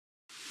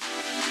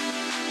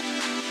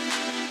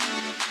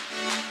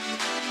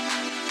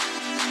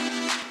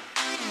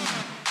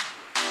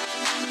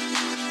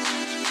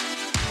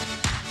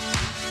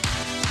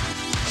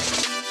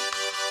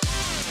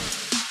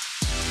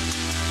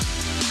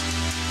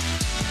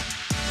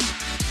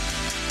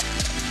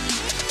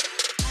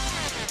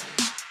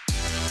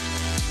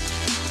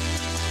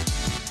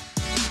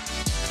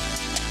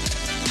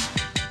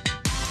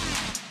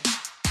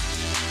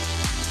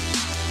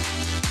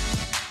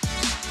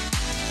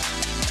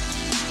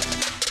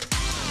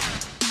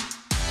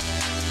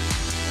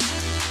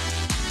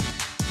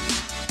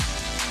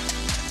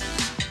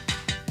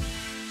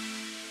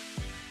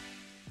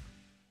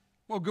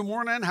Well, good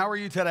morning. How are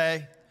you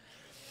today?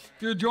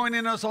 If you're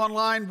joining us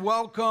online,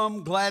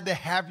 welcome. Glad to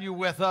have you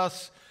with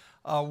us.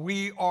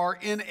 We are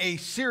in a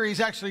series,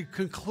 actually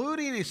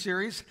concluding a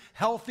series,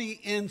 Healthy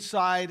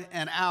Inside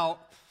and Out,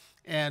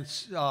 and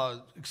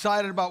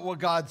excited about what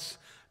God's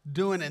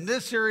doing in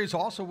this series,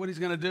 also what he's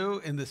going to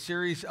do in the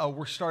series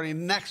we're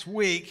starting next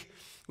week,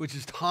 which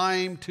is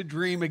Time to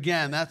Dream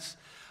Again. That's,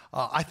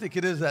 I think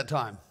it is that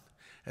time.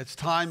 It's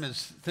time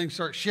as things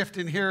start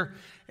shifting here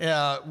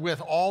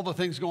with all the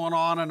things going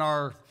on in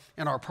our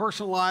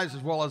personal lives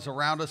as well as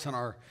around us in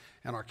our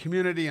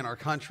community and our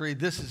country.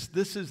 This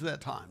is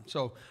that time.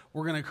 So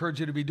we're going to encourage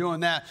you to be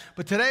doing that.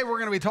 But today we're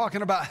going to be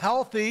talking about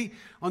healthy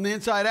on the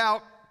inside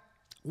out.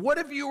 What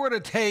if you were to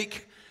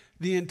take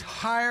the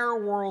entire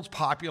world's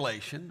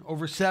population,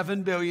 over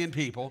 7 billion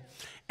people,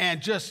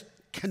 and just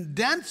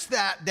condense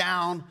that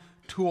down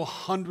to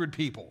 100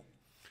 people?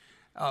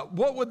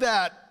 What would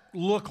that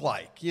look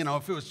like? You know,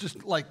 if it was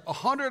just like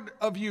 100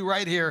 of you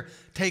right here,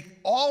 take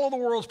all of the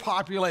world's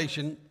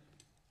population,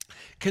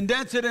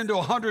 condense it into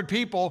 100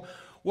 people.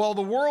 Well,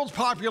 the world's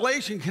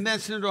population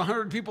condensed into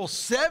 100 people,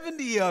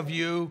 70 of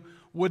you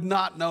would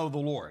not know the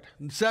Lord.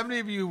 And 70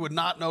 of you would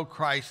not know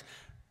Christ.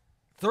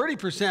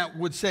 30%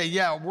 would say,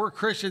 yeah, we're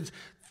Christians.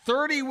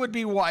 30 would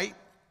be white.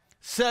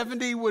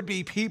 70 would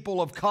be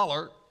people of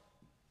color.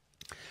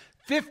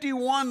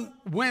 51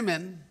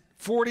 women,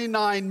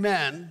 49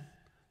 men.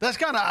 That's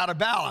kind of out of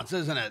balance,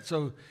 isn't it?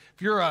 So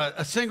if you're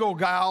a single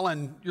gal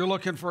and you're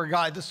looking for a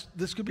guy,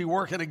 this could be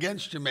working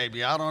against you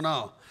maybe. I don't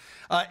know.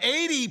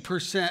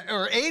 80%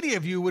 or 80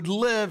 of you would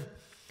live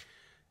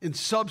in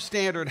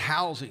substandard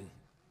housing.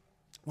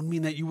 It would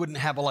mean that you wouldn't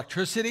have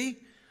electricity,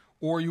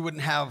 or you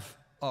wouldn't have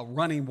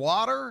running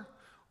water,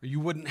 or you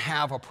wouldn't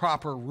have a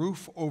proper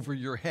roof over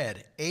your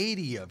head.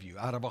 80 of you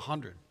out of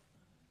 100.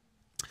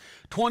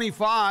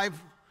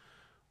 25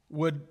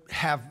 would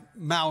have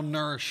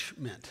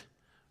malnourishment.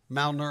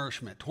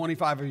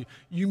 25 of you.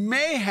 You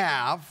may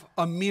have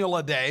a meal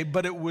a day,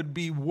 but it would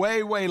be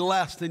way, way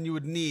less than you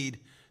would need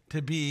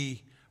to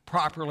be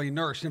properly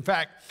nourished. In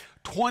fact,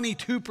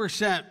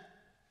 22%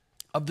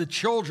 of the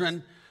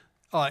children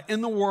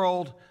in the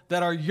world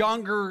that are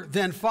younger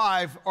than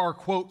 5 are,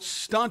 quote,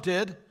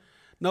 stunted.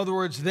 In other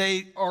words,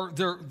 they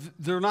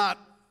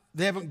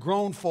haven't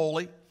grown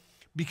fully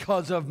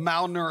because of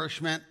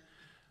malnourishment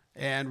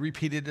and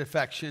repeated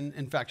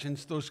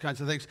infections, those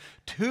kinds of things.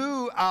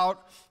 Two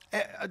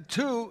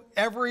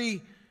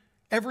every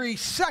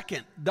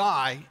second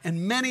die,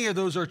 and many of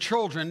those are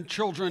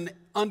children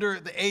under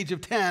the age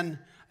of 10,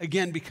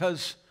 again,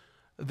 because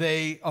of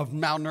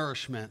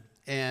malnourishment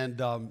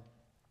and other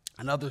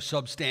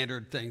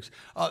substandard things.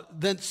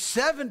 Then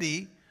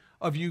 70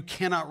 of you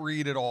cannot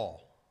read at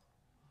all.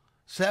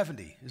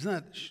 70, isn't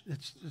that,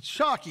 it's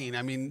shocking.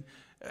 I mean,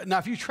 now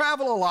if you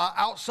travel a lot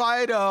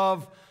outside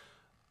of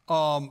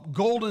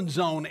golden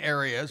zone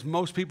areas,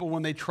 most people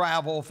when they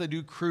travel, if they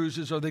do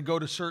cruises or they go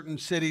to certain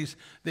cities,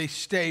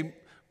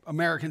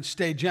 Americans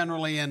stay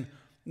generally in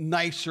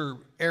nicer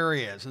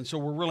areas. And so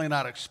we're really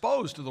not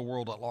exposed to the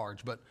world at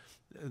large. But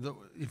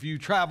if you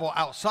travel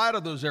outside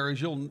of those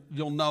areas,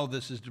 you'll know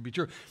this is to be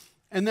true.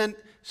 And then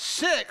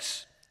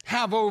 6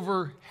 have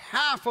over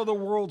half of the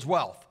world's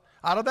wealth.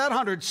 Out of that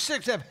 100,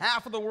 6 have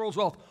half of the world's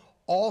wealth.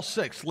 All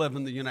 6 live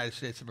in the United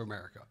States of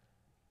America.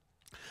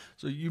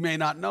 So you may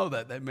not know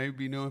that. That may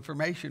be new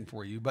information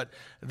for you. But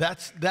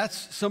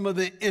that's some of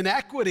the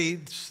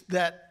inequities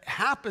that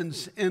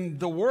happens in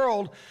the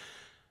world.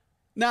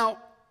 Now,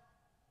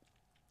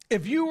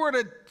 if you were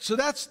to, so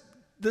that's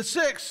the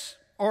 6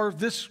 are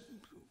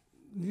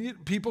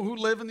people who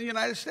live in the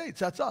United States.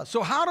 That's us.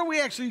 So how do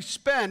we actually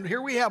spend?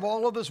 Here we have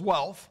all of this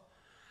wealth.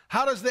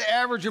 How does the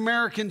average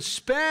American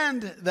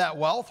spend that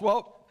wealth?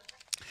 Well,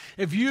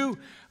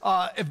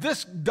 if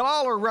this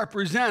dollar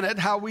represented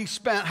how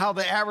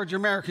the average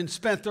American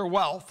spent their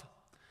wealth,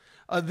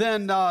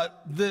 then a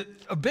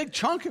big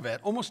chunk of it,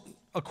 almost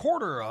a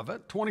quarter of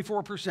it,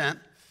 24%,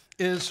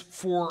 is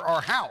for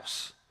our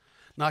house.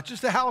 Not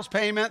just the house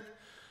payment,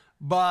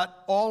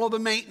 but all of the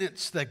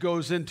maintenance that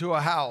goes into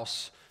a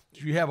house.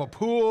 If you have a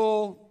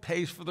pool,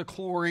 pays for the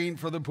chlorine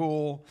for the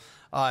pool.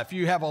 If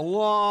you have a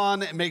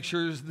lawn, it makes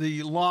sure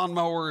the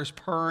lawnmower is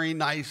purring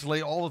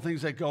nicely, all the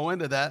things that go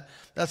into that.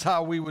 That's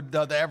how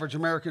the average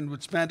American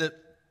would spend it.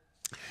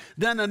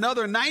 Then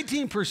another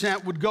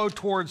 19% would go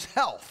towards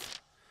health.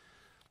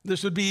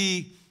 This would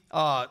be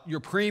your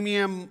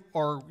premium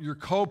or your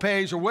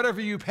co-pays or whatever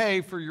you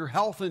pay for your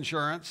health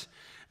insurance,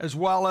 as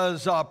well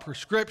as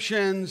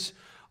prescriptions,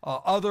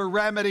 other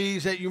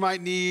remedies that you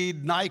might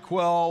need,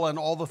 NyQuil, and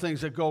all the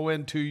things that go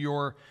into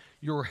your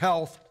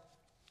health.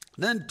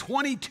 Then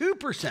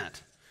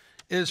 22%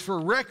 is for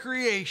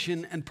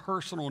recreation and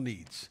personal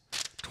needs.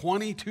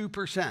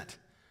 22%,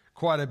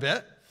 quite a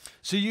bit.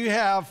 So you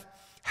have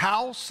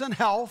house and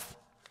health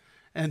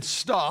and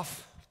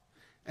stuff,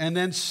 and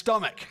then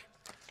stomach.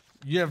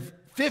 You have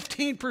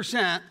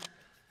 15%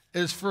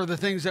 is for the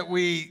things that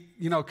we,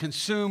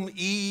 consume,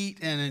 eat,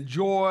 and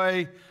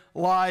enjoy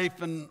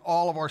life and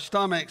all of our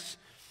stomachs.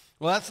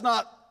 Well, that's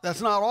not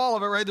all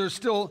of it, right? There's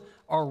still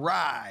a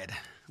ride.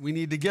 We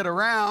need to get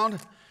around.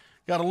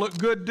 Got to look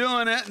good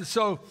doing it. And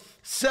so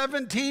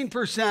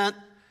 17%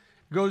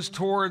 goes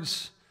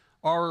towards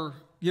our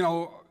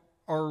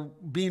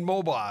being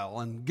mobile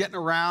and getting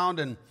around,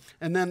 and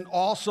then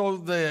also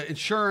the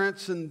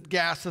insurance and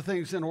gas, the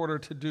things in order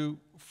to do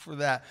for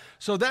that.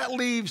 So that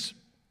leaves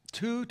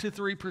 2 to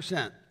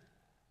 3%.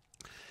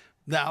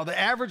 Now, the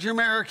average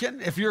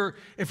American, if you're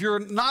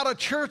not a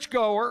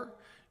churchgoer,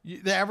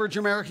 the average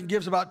American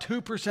gives about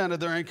 2% of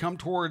their income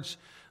towards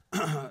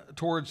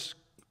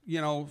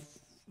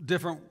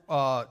different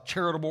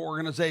charitable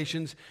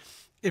organizations.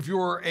 If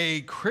you're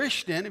a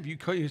Christian, if you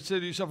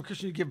consider yourself a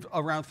Christian, you give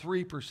around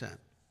 3%.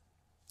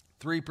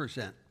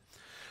 3%.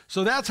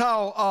 So that's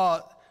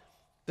how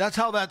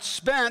that's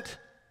spent.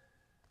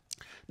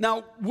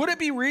 Now, would it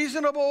be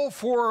reasonable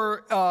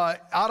for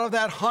out of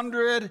that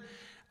 100,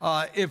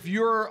 if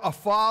you're a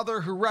father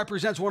who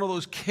represents one of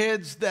those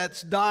kids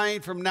that's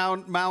dying from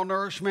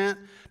malnourishment,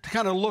 to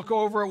kind of look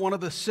over at one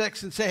of the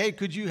 6 and say, hey,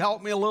 could you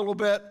help me a little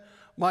bit?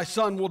 My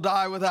son will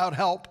die without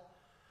help.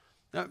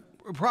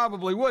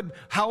 Probably would.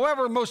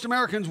 However, most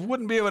Americans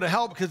wouldn't be able to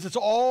help because it's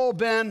all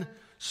been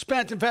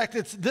spent. In fact,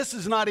 this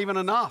is not even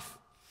enough.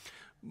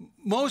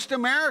 Most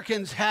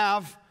Americans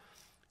have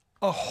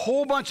a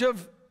whole bunch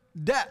of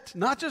debt,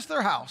 not just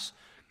their house,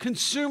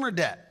 consumer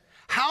debt,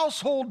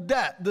 household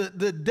debt.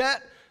 The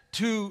debt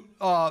to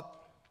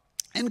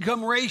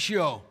income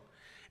ratio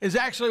is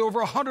actually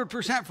over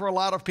 100% for a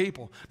lot of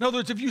people. In other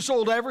words, if you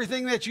sold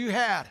everything that you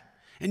had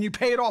and you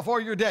paid off all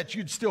your debts,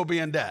 you'd still be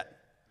in debt.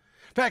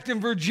 In fact, in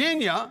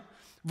Virginia's,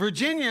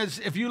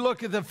 if you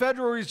look at the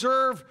Federal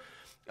Reserve,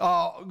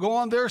 go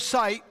on their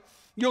site,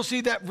 you'll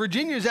see that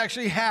Virginia's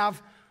actually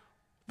have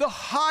the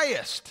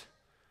highest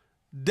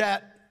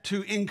debt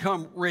to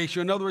income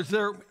ratio. In other words,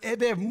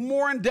 they have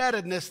more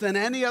indebtedness than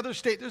any other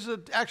state.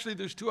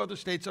 There's 2 other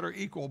states that are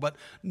equal, but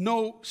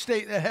no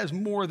state that has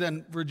more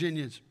than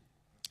Virginia's.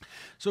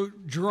 So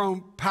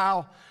Jerome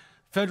Powell,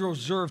 Federal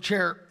Reserve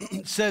Chair,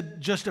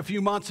 said just a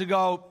few months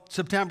ago,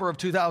 September of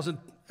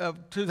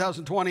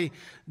 2020,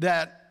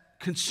 that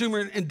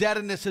consumer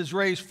indebtedness has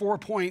raised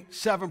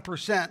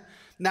 4.7%.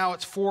 Now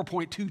it's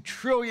 $4.2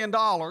 trillion.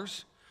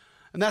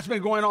 And that's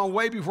been going on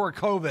way before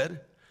COVID.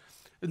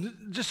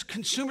 Just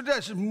consumer debt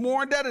is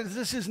more indebted.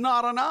 This is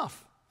not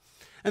enough.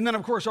 And then,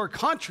 of course, our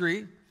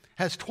country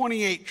has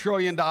 $28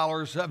 trillion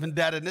of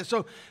indebtedness.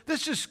 So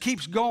this just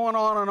keeps going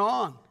on and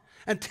on.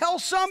 Until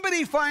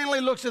somebody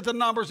finally looks at the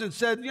numbers and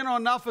said,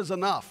 enough is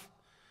enough.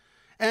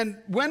 And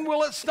when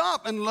will it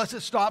stop? Unless it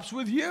stops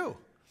with you.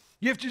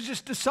 You have to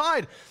just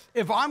decide,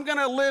 if I'm going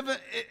to live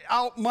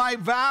out my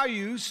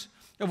values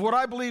of what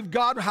I believe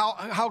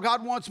how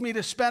God wants me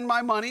to spend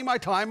my money, my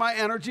time, my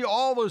energy,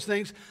 all those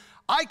things,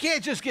 I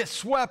can't just get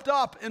swept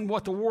up in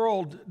what the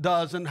world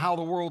does and how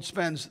the world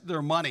spends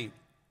their money.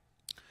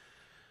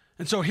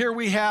 And so here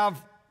we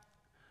have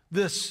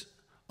this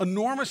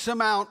enormous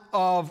amount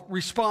of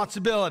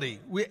responsibility.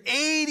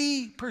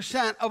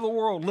 80% of the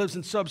world lives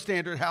in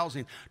substandard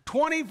housing,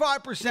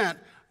 25%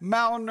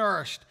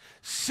 malnourished,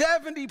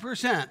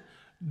 70%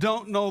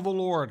 don't know the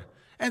Lord.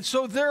 And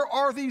so there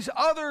are these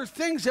other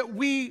things that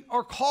we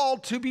are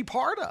called to be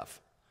part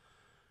of.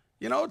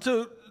 Here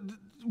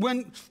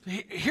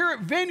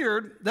at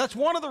Vineyard, that's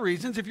one of the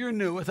reasons, if you're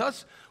new with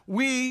us,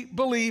 we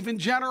believe in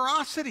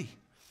generosity.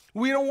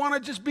 We don't want to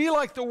just be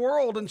like the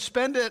world and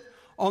spend it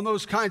on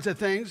those kinds of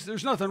things.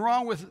 There's nothing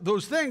wrong with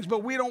those things,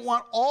 but we don't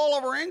want all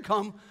of our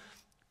income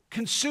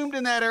consumed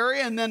in that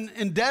area, and then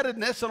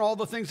indebtedness and all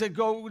the things that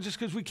go just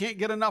because we can't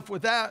get enough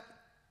with that.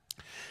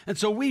 And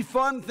so we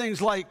fund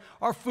things like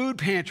our food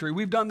pantry.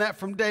 We've done that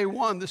from day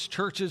one. This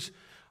church is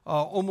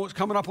almost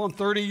coming up on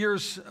 30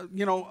 years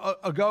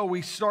ago.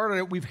 We started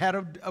it. We've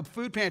had a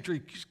food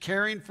pantry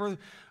caring for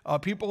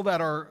people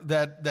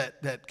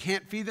that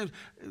can't feed them,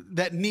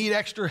 that need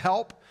extra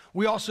help.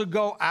 We also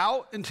go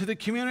out into the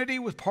community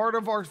with part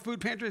of our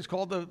food pantry. It's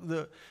called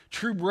the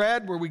True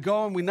Bread, where we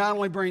go and we not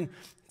only bring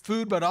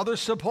food but other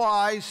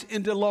supplies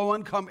into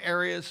low-income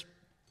areas.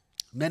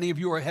 Many of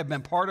you have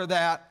been part of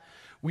that.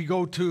 We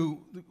go to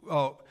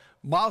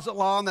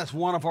Mazatlan, that's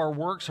one of our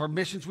works, our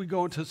missions. We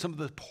go into some of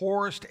the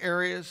poorest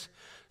areas,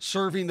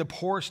 serving the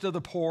poorest of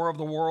the poor of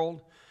the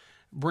world,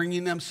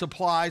 bringing them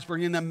supplies,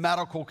 bringing them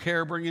medical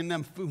care, bringing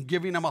them food,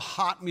 giving them a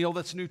hot meal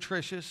that's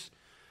nutritious.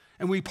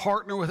 And we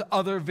partner with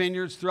other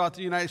vineyards throughout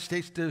the United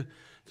States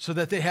so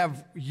that they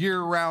have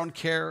year-round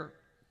care.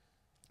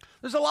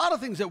 There's a lot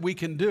of things that we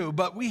can do,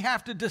 but we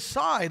have to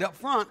decide up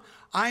front,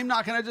 I'm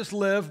not going to just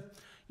live,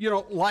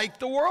 like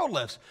the world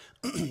lives.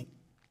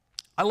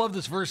 I love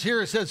this verse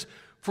here. It says,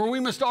 for we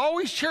must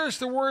always cherish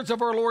the words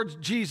of our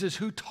Lord Jesus,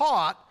 who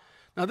taught.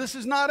 Now, this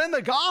is not in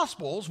the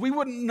Gospels. We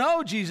wouldn't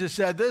know Jesus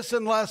said this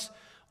unless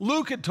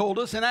Luke had told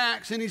us in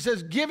Acts. And he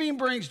says,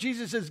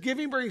 Jesus says,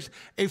 giving brings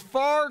a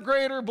far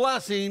greater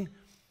blessing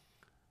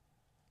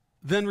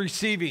than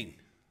receiving.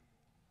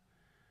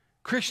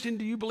 Christian,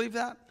 do you believe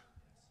that?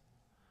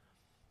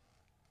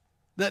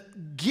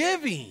 That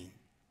giving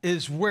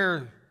is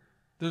where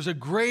there's a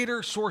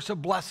greater source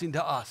of blessing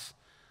to us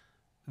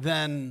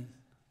than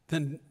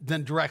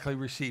directly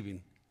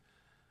receiving.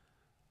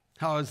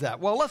 How is that?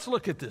 Well, let's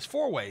look at this.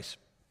 4 ways.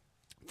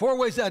 4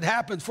 ways that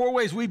happens, 4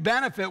 ways we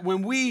benefit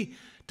when we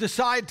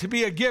decide to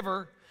be a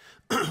giver.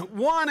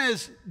 One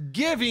is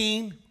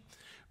giving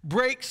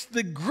breaks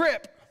the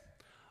grip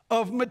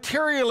of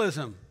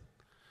materialism.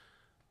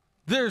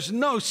 There's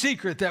no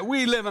secret that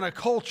we live in a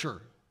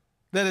culture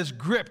that is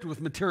gripped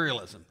with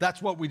materialism.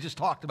 That's what we just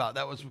talked about.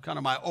 That was kind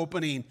of my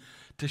opening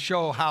to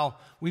show how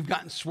we've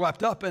gotten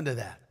swept up into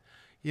that.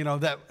 You know,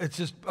 that it's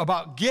just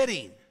about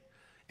getting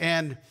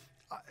and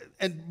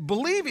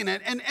believing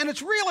it. And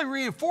it's really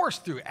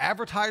reinforced through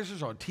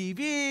advertisers on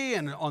TV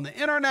and on the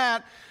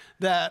internet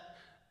that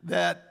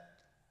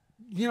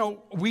you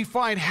know, we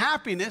find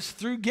happiness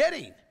through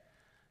getting.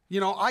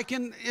 You know,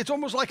 it's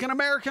almost like an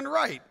American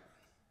right.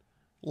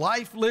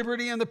 Life,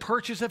 liberty, and the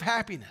purchase of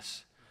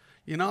happiness.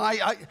 You know,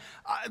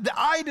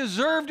 I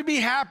deserve to be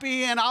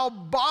happy, and I'll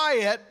buy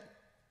it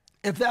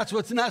if that's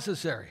what's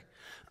necessary.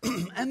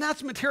 And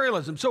that's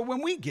materialism. So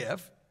when we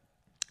give,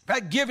 in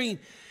fact, giving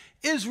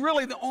is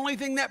really the only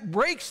thing that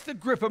breaks the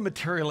grip of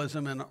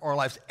materialism in our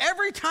lives.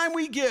 Every time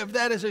we give,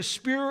 that is a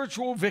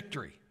spiritual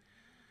victory.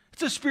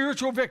 It's a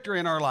spiritual victory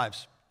in our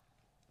lives.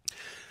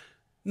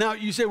 Now,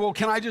 you say, well,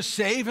 can I just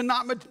save and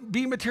not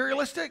be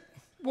materialistic?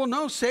 Well,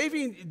 no,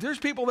 saving, there's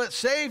people that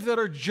save that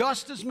are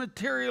just as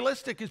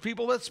materialistic as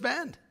people that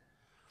spend.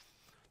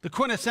 The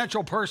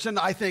quintessential person,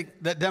 I think,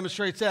 that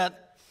demonstrates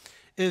that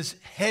is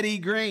Hetty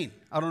Green.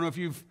 I don't know if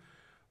you're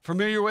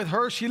familiar with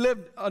her. She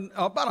lived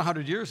about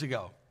 100 years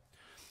ago.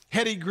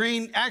 Hetty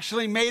Green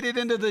actually made it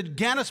into the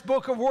Guinness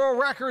Book of World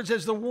Records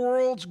as the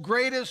world's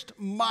greatest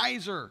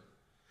miser.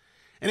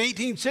 In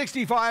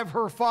 1865,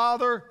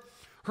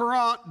 her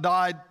aunt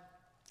died,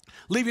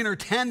 leaving her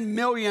 $10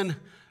 million.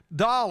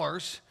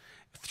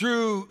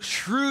 Through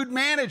shrewd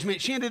management,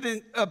 she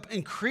ended up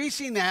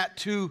increasing that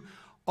to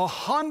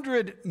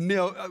 $100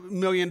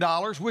 million,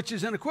 which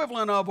is an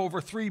equivalent of over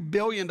 $3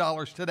 billion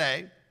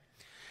today.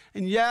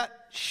 And yet,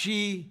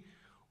 she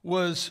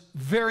was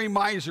very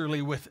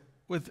miserly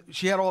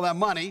she had all that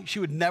money. She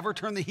would never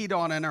turn the heat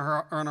on in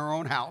her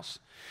own house.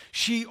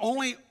 She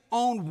only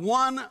owned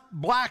one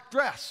black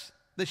dress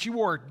that she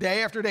wore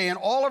day after day, and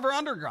all of her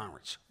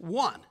undergarments,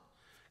 one.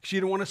 She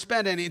didn't want to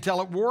spend any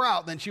until it wore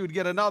out, then she would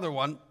get another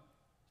one.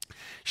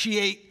 She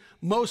ate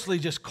mostly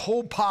just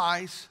cold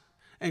pies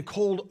and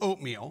cold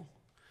oatmeal.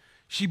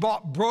 She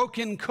bought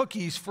broken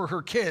cookies for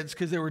her kids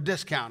because they were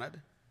discounted.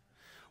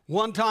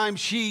 One time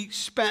she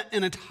spent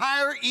an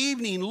entire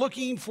evening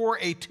looking for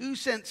a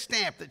 2-cent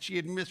stamp that she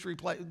had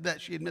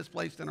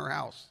misplaced in her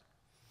house.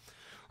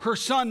 Her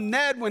son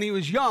Ned, when he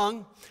was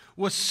young,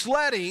 was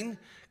sledding,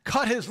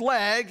 cut his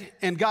leg,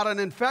 and got an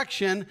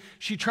infection.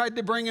 She tried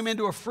to bring him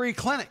into a free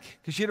clinic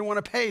because she didn't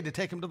want to pay to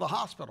take him to the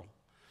hospital.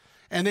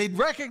 And they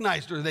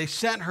recognized her. They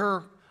sent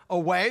her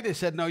away. They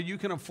said, no, you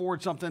can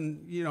afford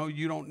something, you know,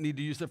 you don't need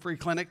to use the free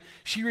clinic.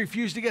 She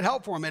refused to get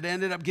help for him. It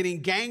ended up getting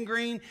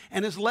gangrene,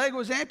 and his leg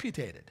was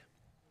amputated.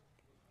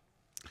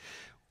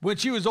 When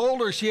she was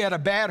older, she had a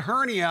bad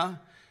hernia.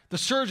 The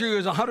surgery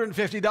was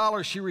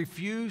 $150. She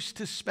refused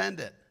to spend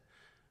it.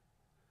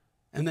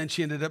 And then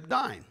she ended up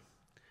dying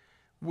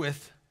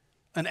with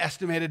an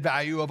estimated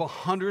value of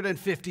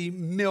 $150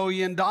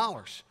 million,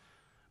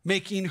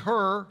 making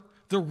her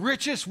the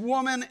richest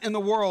woman in the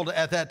world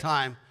at that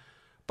time,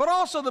 but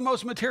also the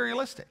most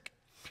materialistic.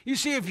 You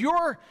see, even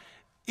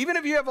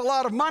if you have a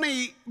lot of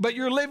money, but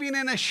you're living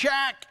in a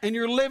shack and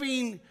you're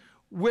living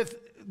with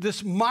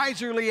this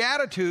miserly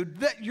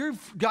attitude, that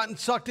you've gotten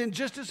sucked in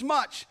just as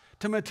much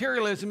to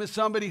materialism as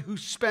somebody who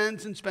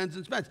spends and spends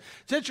and spends.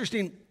 It's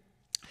interesting,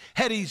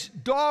 Hetty's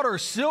daughter,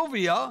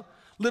 Sylvia,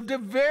 lived a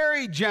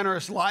very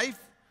generous life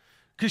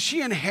because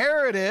she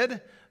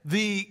inherited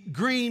the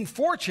Green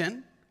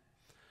fortune.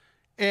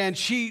 And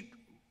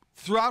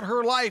throughout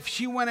her life,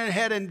 she went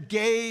ahead and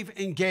gave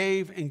and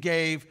gave and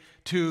gave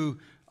to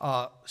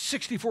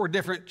 64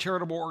 different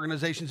charitable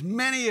organizations,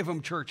 many of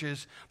them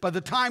churches. By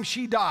the time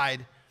she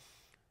died,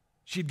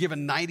 she'd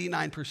given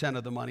 99%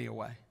 of the money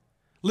away.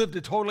 Lived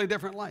a totally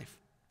different life.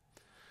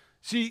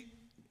 See,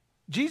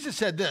 Jesus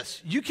said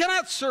this, you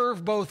cannot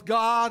serve both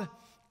God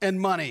and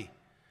money.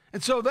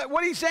 And so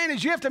what he's saying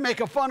is you have to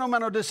make a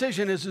fundamental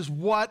decision is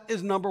what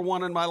is number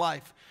one in my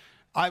life?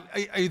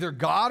 Either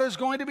God is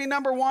going to be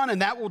number one,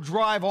 and that will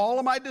drive all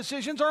of my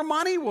decisions, or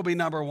money will be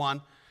number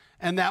one,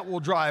 and that will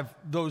drive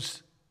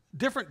those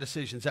different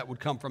decisions that would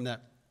come from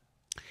that.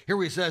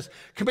 Here he says,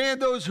 command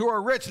those who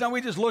are rich. Now,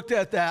 we just looked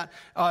at that.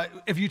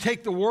 If you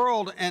take the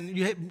world and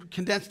you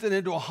condensed it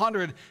into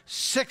 100,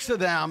 6 of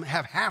them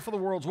have half of the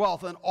world's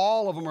wealth, and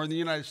all of them are in the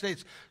United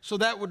States. So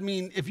that would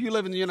mean if you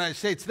live in the United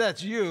States,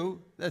 that's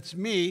you, that's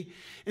me,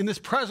 in this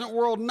present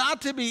world,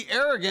 not to be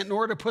arrogant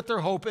nor to put their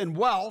hope in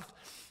wealth,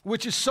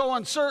 which is so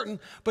uncertain,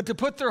 but to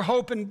put their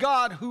hope in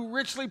God, who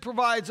richly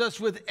provides us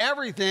with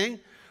everything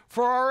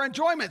for our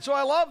enjoyment. So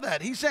I love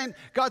that. He's saying,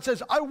 God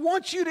says, I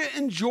want you to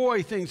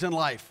enjoy things in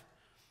life.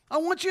 I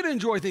want you to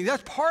enjoy things.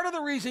 That's part of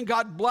the reason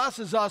God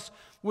blesses us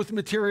with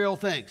material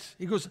things.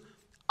 He goes,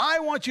 I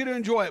want you to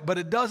enjoy it, but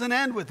it doesn't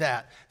end with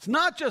that. It's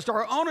not just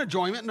our own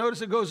enjoyment.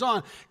 Notice it goes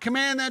on.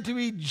 Command them to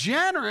be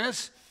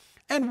generous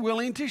and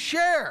willing to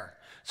share.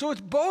 So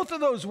it's both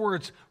of those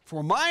words,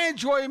 for my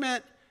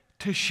enjoyment,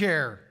 to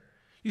share.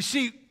 You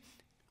see,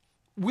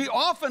 we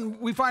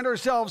find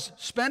ourselves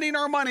spending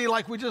our money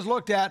like we just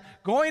looked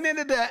at, going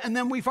into debt, and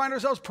then we find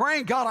ourselves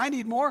praying, God, I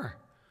need more.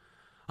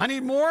 I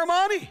need more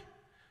money.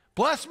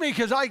 Bless me,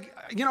 because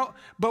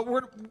but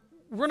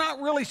we're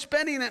not really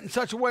spending it in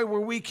such a way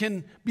where we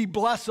can be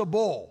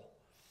blessable,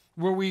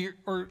 where we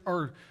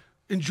are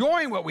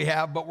enjoying what we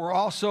have, but we're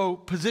also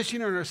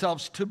positioning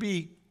ourselves to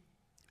be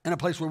in a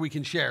place where we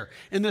can share.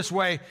 In this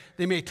way,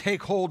 they may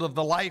take hold of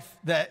the life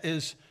that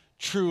is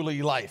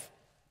truly life.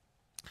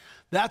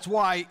 That's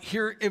why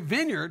here at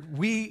Vineyard,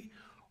 we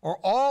are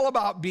all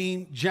about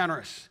being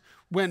generous.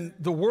 When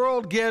the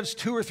world gives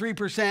 2 or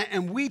 3%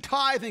 and we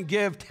tithe and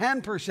give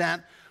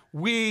 10%,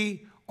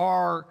 we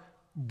are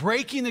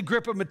breaking the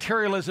grip of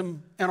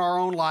materialism in our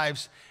own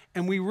lives,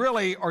 and we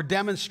really are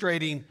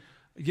demonstrating,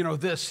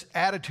 this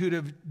attitude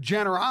of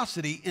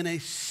generosity in a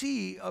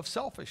sea of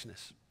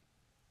selfishness.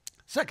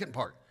 Second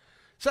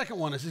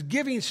one is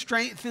giving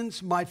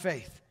strengthens my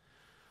faith.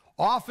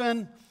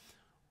 Often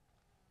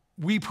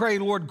we pray,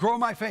 Lord, grow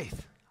my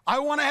faith. I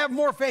want to have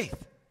more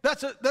faith.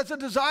 That's a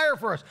desire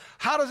for us.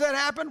 How does that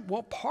happen?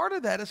 Well, part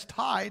of that is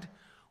tied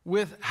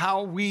with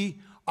how we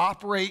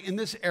operate in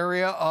this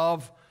area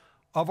of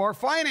our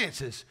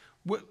finances.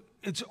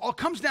 It all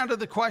comes down to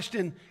the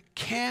question,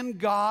 can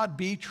God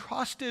be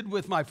trusted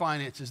with my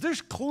finances?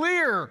 There's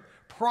clear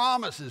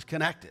promises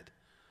connected.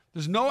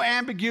 There's no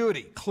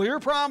ambiguity. Clear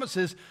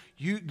promises.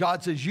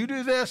 God says, you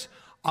do this,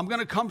 I'm going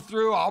to come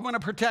through, I'm going to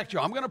protect you,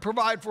 I'm going to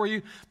provide for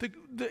you.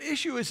 The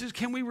issue is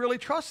can we really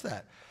trust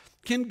that?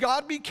 Can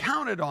God be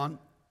counted on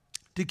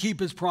to keep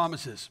his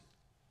promises?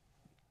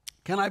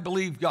 Can I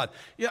believe God?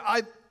 Yeah,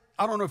 I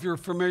don't know if you're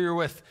familiar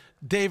with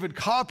David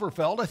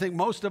Copperfield. I think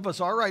most of us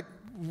are, right?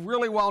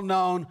 Really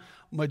well-known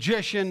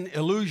magician,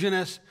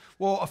 illusionist.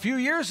 Well, a few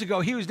years ago,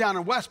 he was down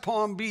in West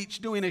Palm Beach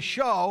doing a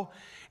show,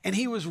 and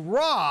he was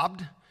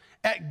robbed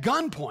at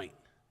gunpoint.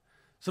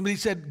 Somebody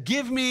said,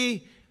 give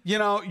me,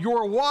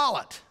 your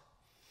wallet.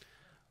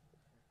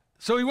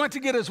 So he went to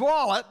get his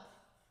wallet,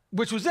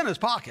 which was in his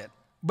pocket.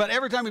 But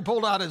every time he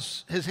pulled out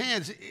his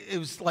hands, it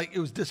was like it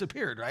was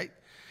disappeared, right?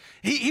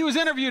 He was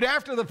interviewed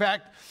after the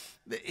fact.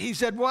 He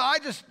said, well, I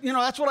just,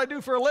 that's what I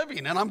do for a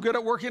living, and I'm good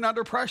at working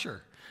under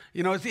pressure.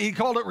 He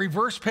called it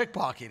reverse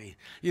pickpocketing,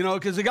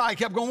 because the guy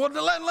kept going, well,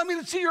 let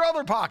me see your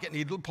other pocket. And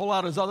he'd pull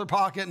out his other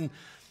pocket, and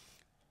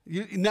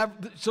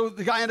so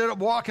the guy ended up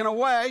walking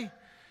away.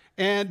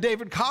 And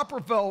David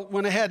Copperfield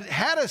went ahead,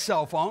 had a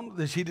cell phone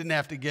that he didn't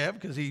have to give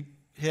because he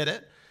hid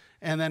it,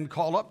 and then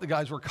called up. The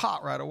guys were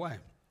caught right away.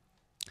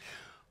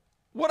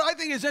 What I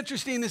think is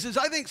interesting is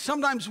I think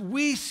sometimes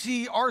we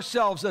see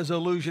ourselves as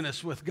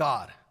illusionists with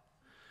God.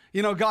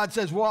 God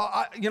says,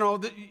 well,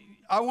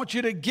 I want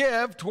you to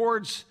give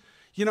towards,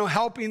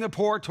 helping the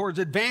poor, towards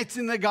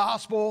advancing the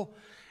gospel.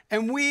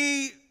 And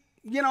we're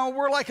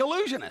like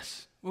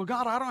illusionists. Well,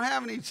 God, I don't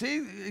have any,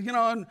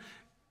 and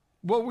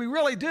well, we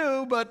really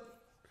do, but,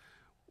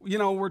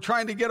 we're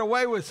trying to get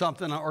away with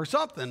something or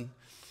something. It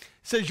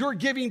says your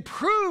giving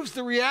proves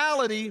the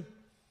reality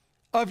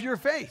of your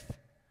faith.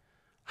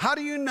 How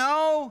do you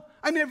know?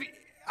 I think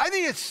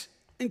it's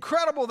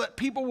incredible that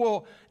people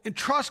will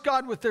entrust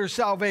God with their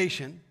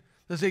salvation.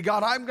 They say,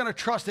 God, I'm going to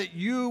trust that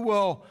you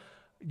will,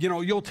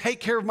 you'll take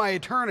care of my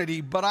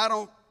eternity, but I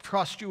don't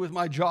trust you with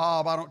my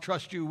job. I don't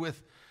trust you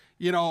with,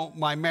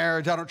 my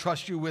marriage. I don't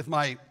trust you with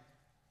my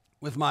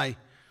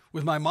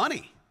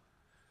money.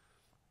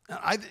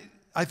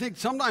 I think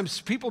sometimes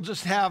people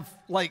just have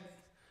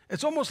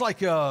it's almost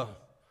like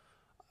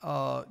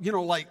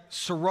like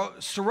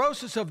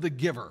cirrhosis of the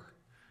giver.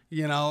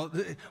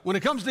 When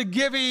it comes to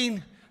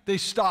giving, they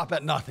stop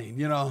at nothing,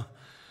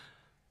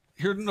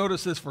 Here,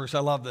 notice this verse. I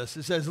love this.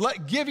 It says,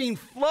 let giving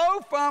flow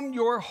from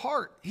your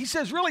heart. He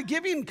says, really,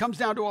 giving comes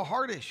down to a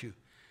heart issue.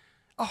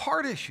 A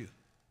heart issue.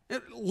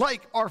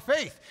 Like our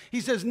faith.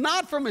 He says,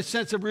 not from a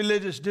sense of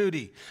religious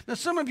duty. Now,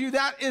 some of you,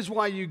 that is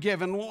why you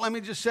give. And let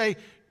me just say,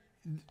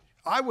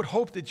 I would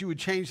hope that you would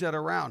change that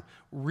around.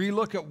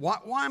 Relook at why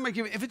am I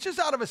giving? If it's just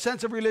out of a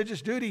sense of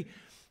religious duty,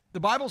 the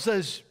Bible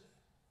says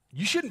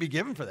you shouldn't be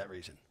given for that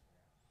reason.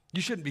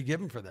 You shouldn't be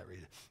given for that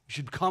reason. You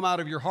should come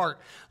out of your heart.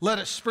 Let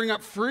it spring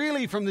up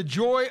freely from the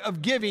joy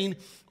of giving,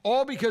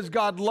 all because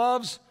God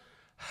loves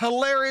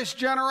hilarious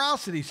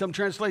generosity. Some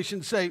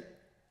translations say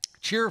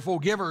cheerful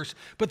givers,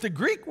 but the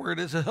Greek word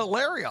is a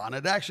hilarion.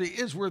 It actually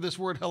is where this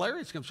word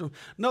hilarious comes from.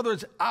 In other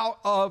words, out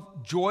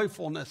of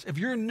joyfulness. If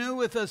you're new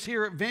with us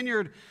here at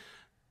Vineyard,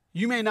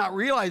 you may not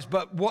realize,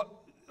 but what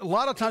a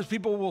lot of times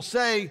people will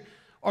say,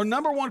 our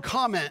number one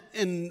comment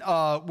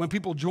when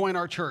people join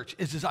our church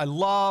is this: I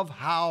love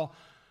how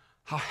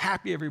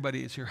happy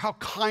everybody is here, how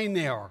kind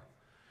they are.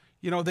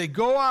 They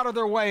go out of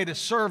their way to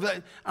serve.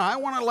 And I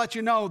want to let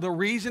you know the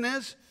reason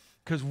is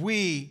because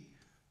we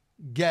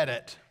get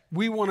it.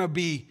 We want to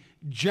be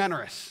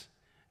generous.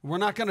 We're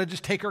not going to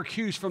just take our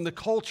cues from the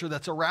culture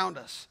that's around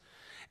us.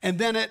 And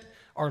then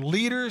our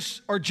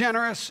leaders are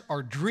generous,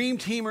 our dream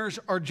teamers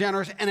are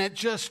generous, and it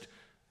just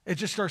it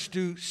just starts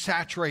to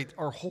saturate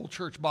our whole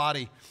church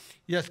body.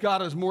 Yes,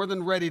 God is more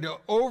than ready to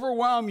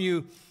overwhelm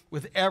you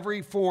with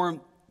every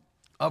form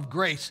of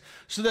grace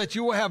so that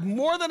you will have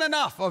more than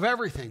enough of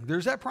everything.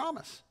 There's that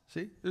promise.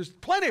 See, there's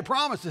plenty of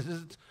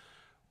promises.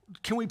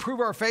 Can we prove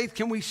our faith?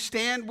 Can we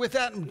stand with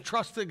that and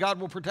trust that God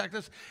will protect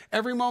us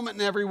every moment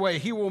in every way?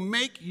 He will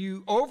make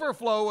you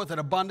overflow with an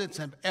abundance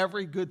of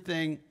every good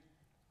thing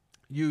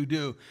you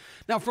do.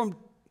 Now,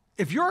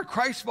 if you're a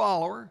Christ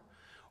follower,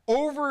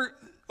 over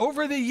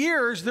the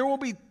years, there will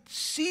be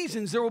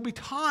seasons, there will be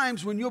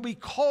times when you'll be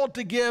called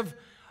to give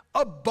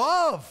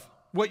above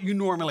what you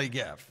normally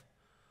give.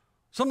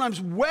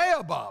 Sometimes way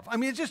above. I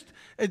mean,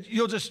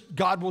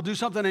 God will do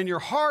something in your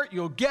heart.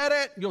 You'll get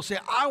it. You'll say,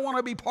 I want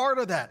to be part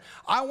of that.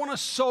 I want to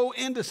sow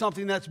into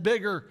something that's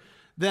bigger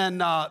than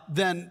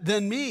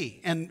me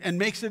and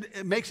makes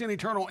an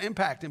eternal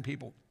impact in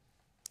people.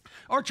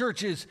 Our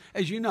church is,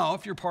 as you know,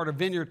 if you're part of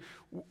Vineyard,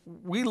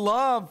 we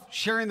love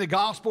sharing the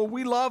gospel.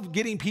 We love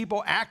getting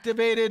people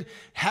activated,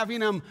 having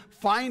them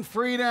find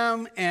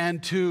freedom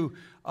and to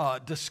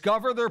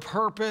discover their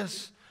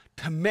purpose,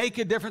 to make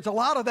a difference. A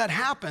lot of that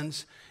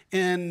happens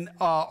in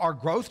our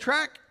growth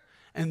track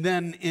and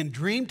then in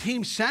Dream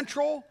Team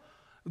Central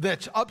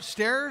that's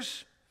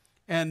upstairs.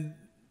 And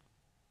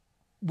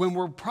when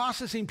we're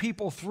processing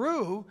people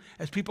through,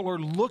 as people are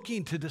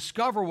looking to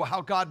discover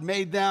how God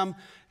made them,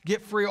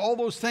 get free, all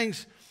those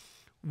things,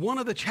 one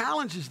of the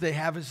challenges they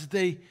have is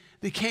they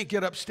can't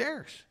get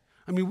upstairs.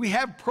 I mean, we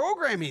have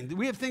programming.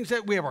 We have things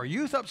we have our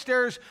youth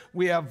upstairs.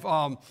 We have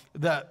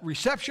the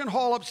reception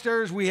hall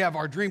upstairs. We have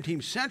our Dream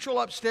Team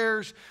Central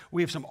upstairs.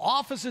 We have some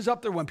offices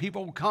up there when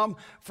people come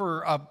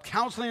for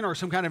counseling or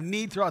some kind of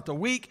need throughout the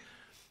week.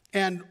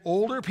 And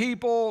older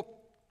people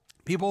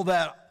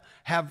that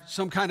have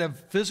some kind of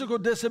physical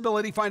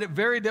disability find it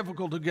very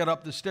difficult to get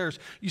up the stairs.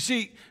 You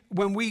see,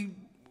 when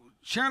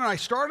Sharon and I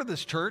started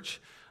this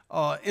church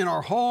in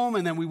our home,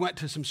 and then we went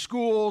to some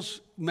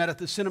schools, met at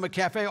the Cinema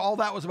Cafe. All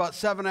that was about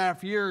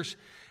 7.5 years.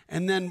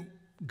 And then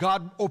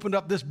God opened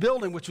up this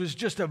building, which was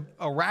just a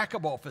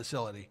racquetball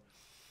facility.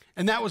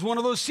 And that was one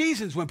of those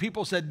seasons when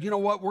people said, you know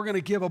what, we're going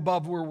to give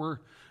above where we're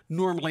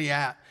normally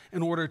at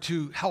in order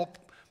to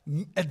help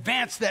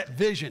advance that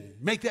vision,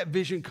 make that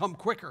vision come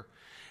quicker.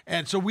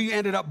 And so we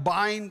ended up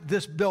buying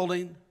this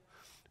building,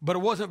 but it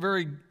wasn't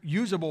very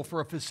usable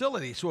for a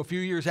facility. So a few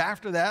years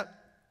after that,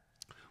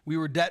 we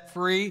were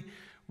debt-free.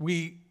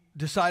 We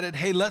decided,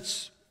 hey,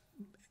 let's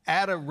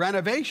add a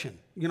renovation,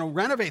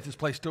 renovate this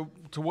place to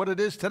what it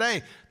is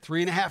today.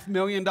 $3.5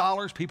 million.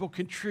 People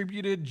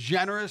contributed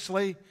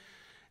generously.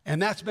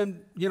 And that's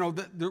been,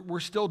 we're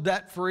still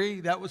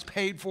debt-free. That was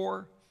paid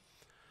for.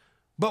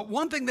 But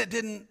one thing that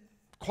didn't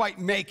quite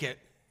make it,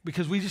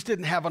 because we just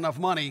didn't have enough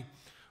money,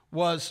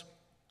 was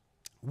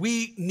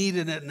we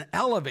needed an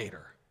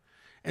elevator.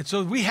 And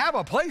so we have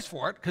a place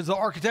for it because the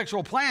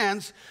architectural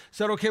plans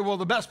said, okay, well,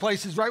 the best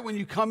place is right when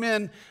you come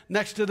in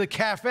next to the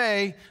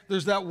cafe.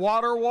 There's that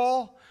water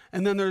wall,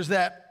 and then there's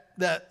that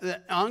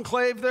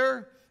enclave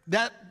there.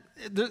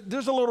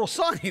 There's a little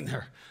sign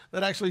there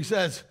that actually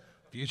says,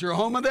 future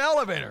home of the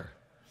elevator.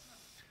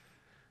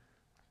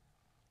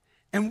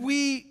 And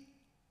we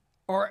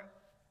are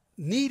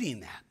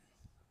needing that.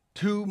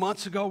 2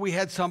 months ago, we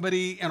had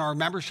somebody in our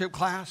membership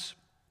class.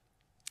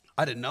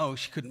 I didn't know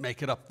she couldn't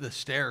make it up the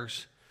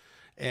stairs.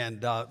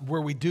 And where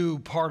we do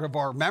part of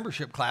our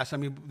membership class, I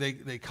mean,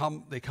 they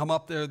come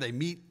up there, they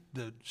meet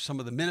some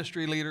of the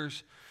ministry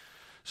leaders.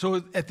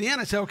 So at the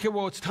end, I said, okay,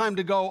 well, it's time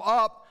to go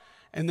up.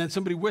 And then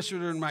somebody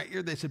whispered in my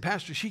ear, they said,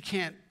 Pastor, she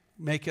can't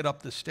make it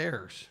up the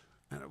stairs.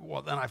 And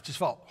then I just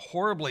felt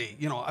horribly,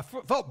 I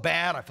felt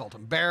bad, I felt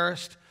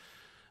embarrassed.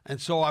 And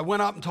so I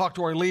went up and talked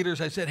to our leaders.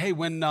 I said, hey,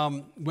 when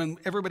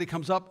everybody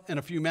comes up in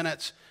a few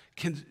minutes,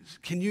 can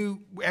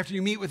you, after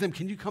you meet with them,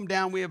 can you come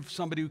down? We have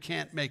somebody who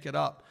can't make it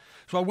up.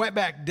 So I went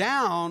back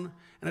down,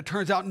 and it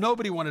turns out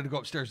nobody wanted to go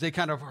upstairs. They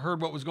kind of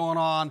heard what was going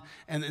on,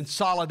 and in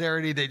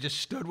solidarity, they just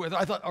stood with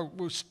her.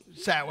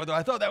 Sat with her.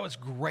 I thought that was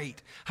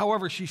great.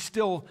 However, she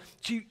stayed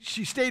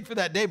for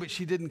that day, but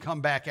she didn't come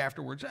back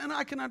afterwards, and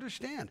I can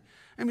understand.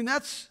 I mean,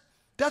 that's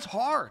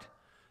hard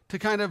to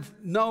kind of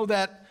know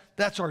that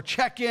that's our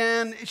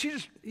check-in. She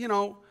just,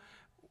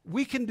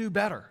 we can do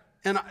better.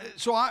 And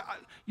so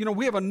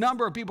we have a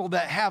number of people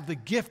that have the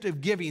gift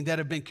of giving that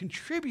have been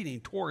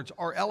contributing towards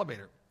our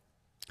elevator.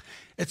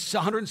 It's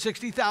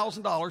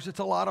 $160,000. It's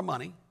a lot of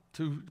money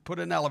to put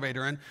an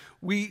elevator in.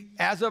 We,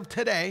 as of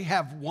today,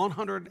 have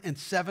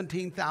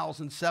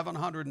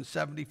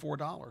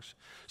 $117,774.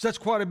 So that's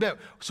quite a bit.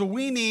 So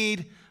we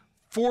need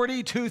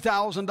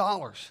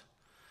 $42,000.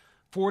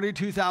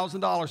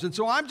 $42,000. And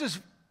so I'm just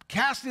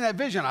casting that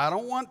vision. I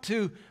don't want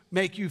to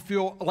make you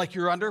feel like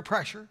you're under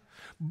pressure.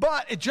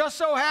 But it just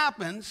so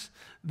happens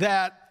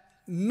that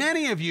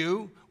many of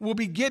you will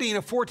be getting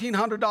a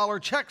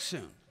 $1,400 check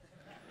soon.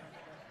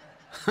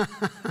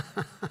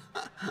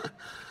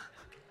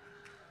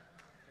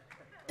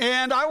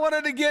 And I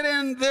wanted to get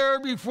in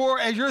there before,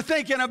 as you're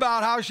thinking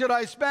about how should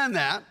I spend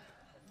that,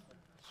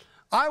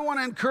 I want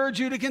to encourage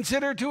you to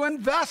consider to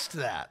invest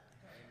that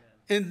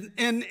in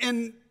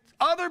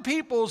other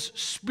people's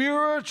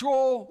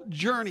spiritual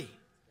journey.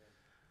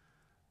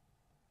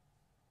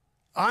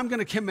 I'm going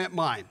to commit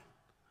mine.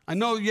 I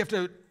know you have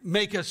to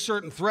make a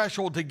certain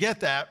threshold to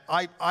get that.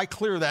 I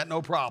clear that,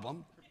 no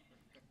problem.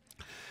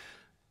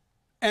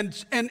 And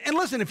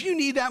listen, if you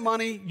need that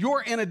money,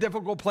 you're in a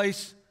difficult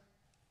place,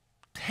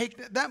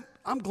 take that.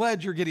 I'm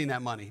glad you're getting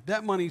that money.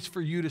 That money's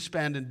for you to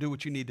spend and do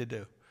what you need to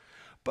do.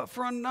 But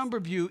for a number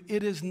of you,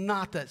 it is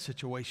not that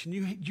situation.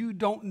 You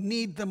don't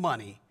need the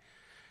money.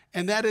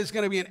 And that is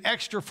going to be an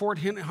extra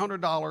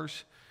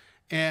 $1,400.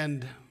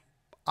 And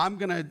I'm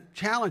going to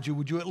challenge you.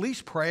 Would you at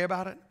least pray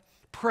about it?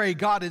 Pray,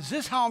 God, is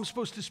this how I'm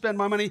supposed to spend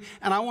my money?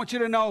 And I want you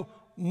to know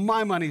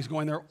my money's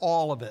going there,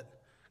 all of it.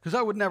 Because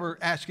I would never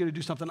ask you to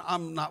do something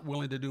I'm not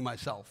willing to do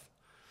myself.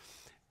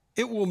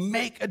 It will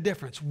make a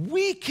difference.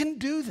 We can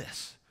do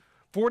this.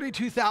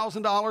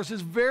 $42,000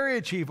 is very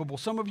achievable.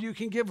 Some of you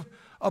can give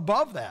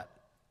above that.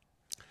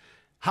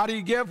 How do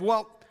you give?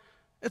 Well,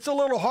 it's a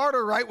little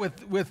harder, right,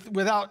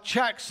 without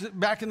checks.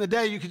 Back in the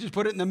day, you could just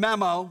put it in the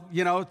memo,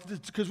 you know,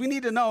 because we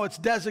need to know it's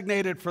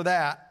designated for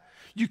that.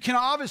 You can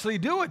obviously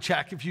do a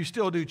check if you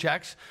still do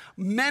checks.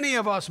 Many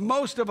of us,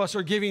 most of us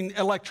are giving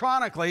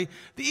electronically.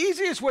 The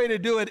easiest way to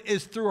do it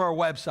is through our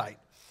website.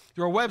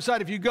 Through our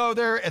website, if you go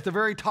there, at the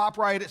very top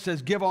right, it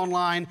says Give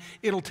Online.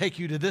 It'll take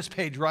you to this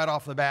page right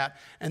off the bat.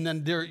 And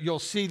then there, you'll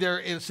see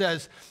there, it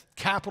says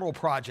Capital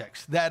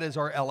Projects. That is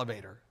our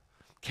elevator,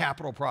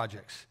 Capital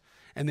Projects.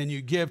 And then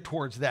you give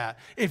towards that.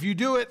 If you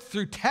do it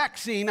through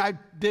texting, I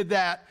did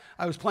that.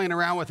 I was playing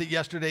around with it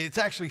yesterday. It's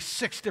actually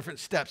 6 different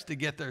steps to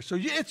get there. So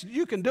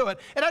you can do it.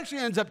 It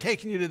actually ends up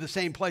taking you to the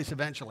same place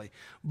eventually.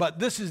 But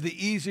this is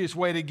the easiest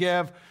way to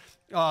give.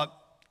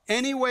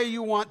 Any way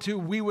you want to,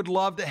 we would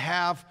love to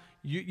have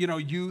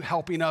you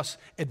helping us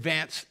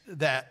advance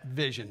that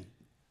vision.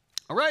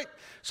 All right?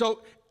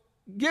 So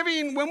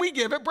giving, when we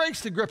give, it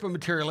breaks the grip of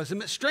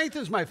materialism. It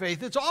strengthens my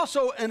faith. It's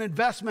also an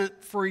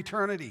investment for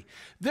eternity.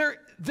 There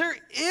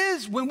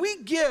is, when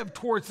we give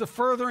towards the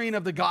furthering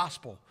of the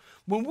gospel,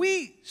 when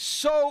we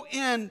sow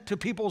into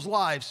people's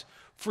lives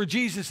for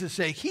Jesus'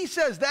 sake, he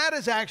says that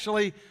is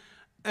actually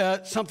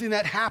something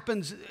that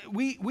happens.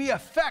 We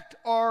affect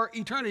our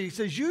eternity. He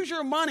says, use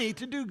your money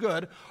to do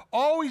good.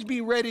 Always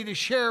be ready to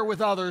share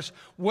with others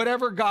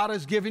whatever God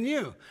has given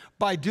you.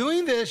 By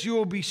doing this, you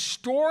will be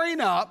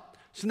storing up.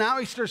 So now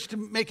he starts to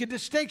make a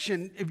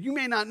distinction. If you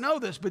may not know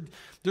this, but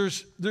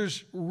there's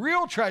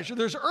real treasure.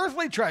 There's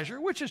earthly treasure,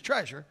 which is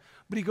treasure.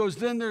 But he goes,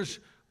 then there's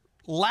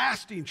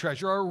lasting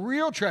treasure, or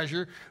real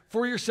treasure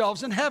for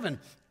yourselves in heaven.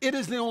 It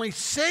is the only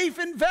safe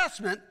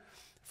investment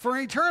for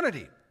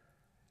eternity.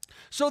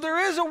 So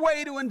there is a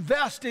way to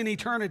invest in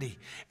eternity.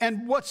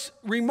 And what's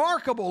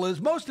remarkable is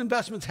most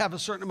investments have a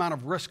certain amount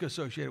of risk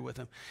associated with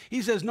them.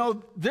 He says,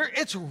 no,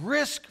 it's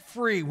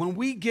risk-free. When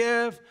we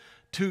give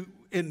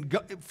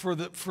for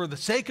the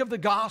sake of the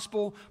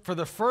gospel, for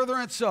the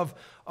furtherance of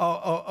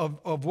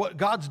what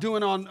God's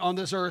doing on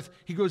this earth,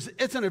 he goes,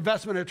 it's an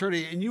investment in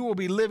eternity, and you will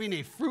be living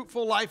a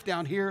fruitful life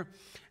down here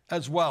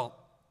as well.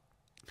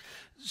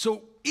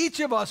 So each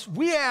of us,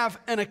 we have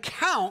an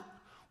account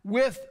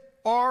with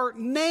our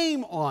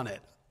name on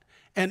it.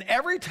 And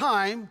every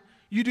time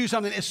you do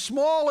something as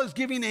small as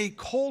giving a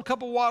cold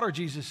cup of water,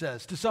 Jesus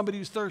says, to somebody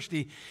who's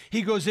thirsty,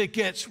 he goes, it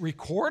gets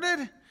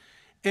recorded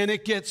and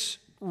it gets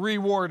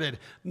rewarded.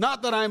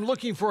 Not that I'm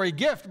looking for a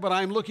gift, but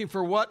I'm looking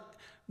for what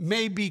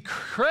may be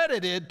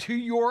credited to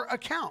your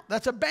account.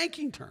 That's a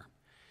banking term.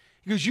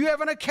 Because you have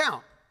an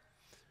account.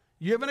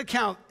 You have an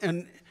account,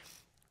 and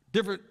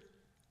different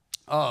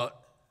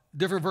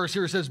verse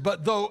here says,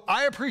 but though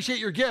I appreciate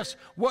your gifts,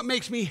 what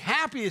makes me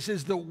happiest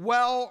is the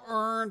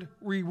well-earned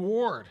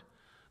reward.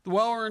 The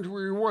well-earned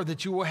reward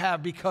that you will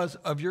have because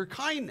of your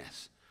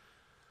kindness.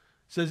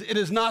 It says, it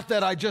is not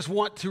that I just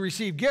want to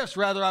receive gifts,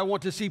 rather I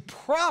want to see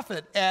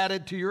profit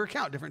added to your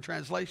account. Different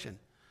translation.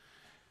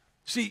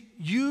 See,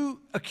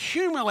 you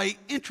accumulate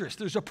interest.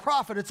 There's a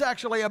profit. It's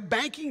actually a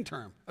banking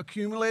term,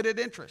 accumulated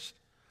interest.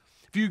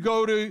 If you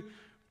go to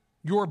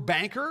your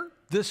banker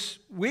this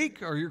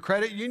week or your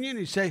credit union,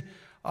 you say,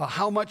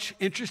 how much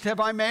interest have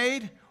I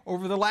made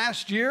over the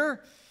last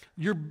year?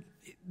 Your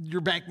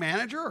bank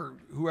manager or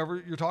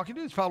whoever you're talking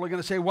to is probably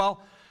going to say,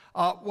 well,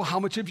 how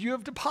much of you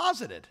have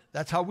deposited?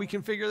 That's how we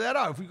can figure that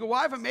out. If we go, well,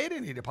 I haven't made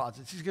any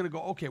deposits, he's going to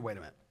go, okay, wait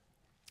a minute.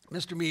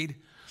 Mr. Mead,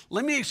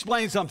 let me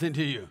explain something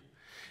to you.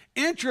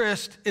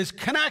 Interest is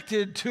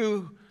connected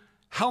to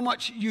how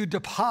much you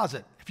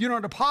deposit. If you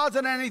don't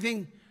deposit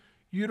anything,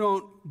 you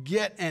don't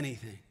get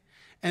anything.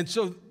 And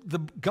so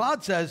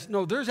God says,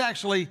 no, there's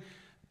actually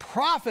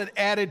profit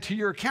added to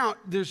your account.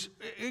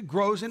 It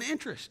grows in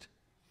interest.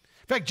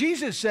 In fact,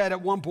 Jesus said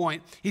at one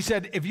point, he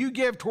said, if you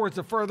give towards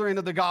the furthering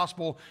of the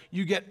gospel,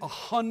 you get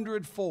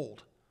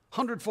 100-fold.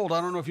 100-fold, I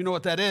don't know if you know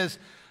what that is.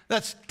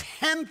 That's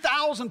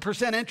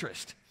 10,000%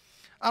 interest.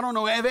 I don't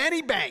know of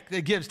any bank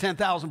that gives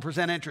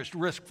 10,000% interest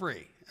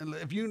risk-free. And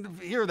if you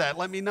hear that,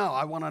 let me know.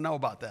 I want to know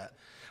about that.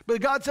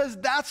 But God says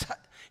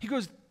he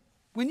goes,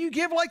 when you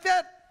give like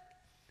that,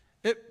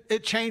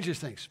 it changes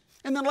things.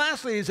 And then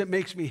lastly is it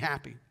makes me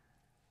happy.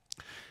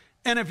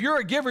 And if you're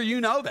a giver, you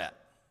know that.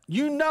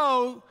 You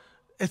know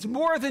it's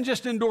more than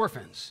just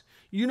endorphins.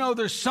 You know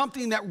there's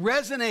something that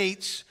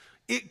resonates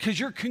because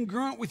you're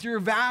congruent with your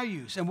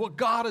values and what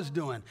God is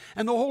doing.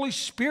 And the Holy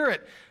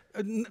Spirit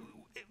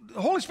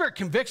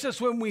convicts us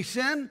when we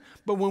sin,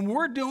 but when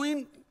we're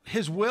doing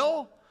his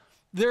will,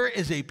 there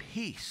is a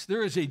peace.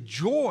 There is a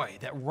joy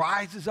that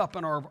rises up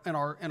in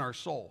our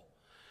soul.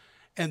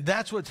 And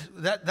that's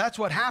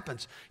what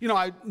happens. You know,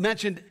 I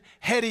mentioned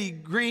Hetty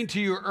Green to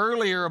you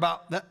earlier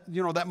about that,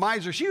 you know, that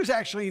miser. She was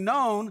actually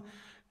known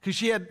because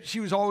she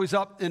was always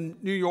up in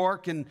New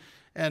York and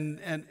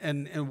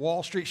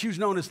Wall Street. She was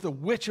known as the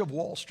Witch of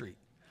Wall Street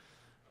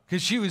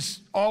because she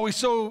was always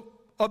so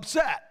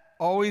upset,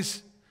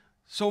 always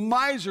so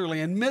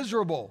miserly and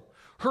miserable.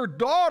 Her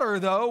daughter,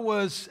 though,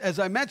 was, as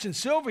I mentioned,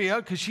 Sylvia,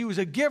 because she was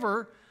a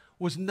giver,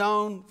 was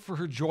known for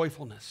her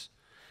joyfulness.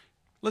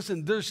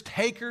 Listen, there's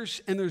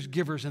takers and there's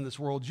givers in this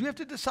world. You have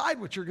to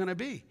decide what you're going to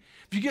be.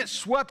 If you get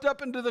swept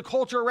up into the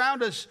culture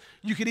around us,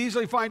 you could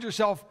easily find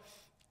yourself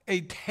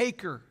a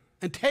taker.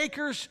 And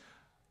takers,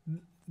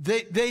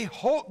 they're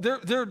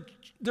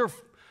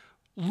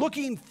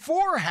looking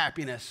for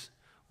happiness,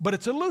 but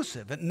it's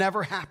elusive. It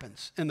never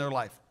happens in their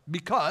life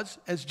because,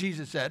 as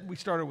Jesus said, we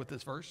started with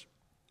this verse,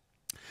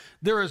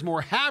 there is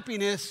more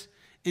happiness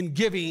in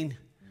giving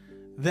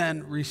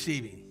than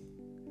receiving.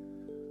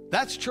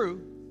 That's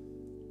true.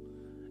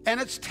 And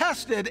it's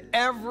tested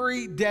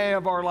every day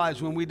of our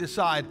lives when we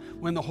decide,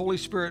 when the Holy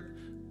Spirit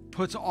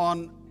puts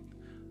on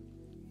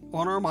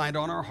our mind,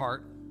 on our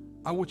heart,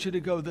 I want you to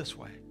go this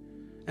way.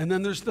 And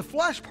then there's the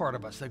flesh part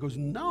of us that goes,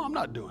 no, I'm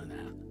not doing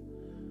that.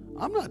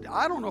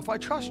 I don't know if I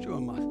trust you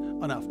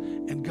enough.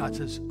 And God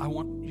says, I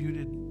want you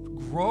to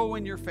grow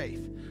in your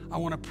faith. I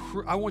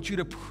want you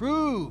to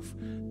prove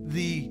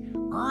the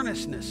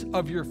earnestness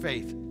of your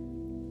faith.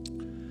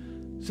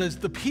 It says,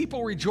 the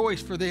people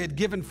rejoiced, for they had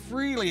given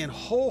freely and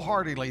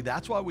wholeheartedly.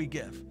 That's why we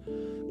give.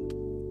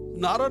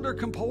 Not under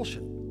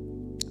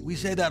compulsion. We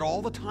say that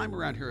all the time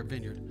around here at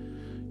Vineyard.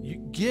 You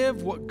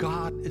give what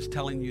God is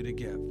telling you to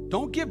give.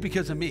 Don't give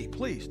because of me.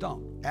 Please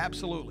don't.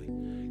 Absolutely.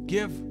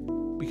 Give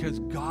because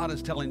God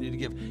is telling you to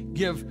give.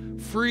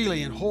 Give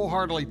freely and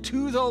wholeheartedly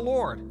to the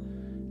Lord.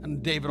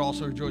 And David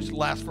also rejoiced.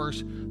 Last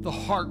verse, the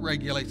heart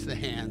regulates the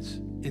hands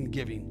in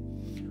giving.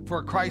 For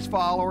a Christ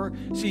follower,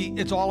 see,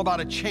 it's all about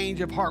a change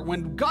of heart.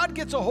 When God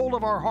gets a hold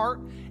of our heart,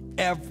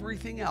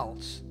 everything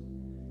else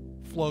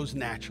flows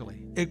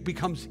naturally. It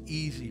becomes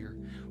easier.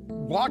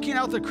 Walking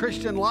out the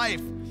Christian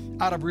life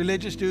out of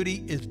religious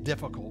duty is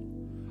difficult.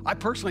 I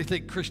personally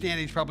think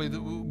Christianity is probably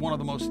one of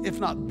the most, if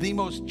not the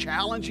most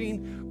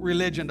challenging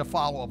religion to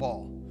follow of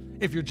all,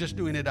 if you're just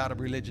doing it out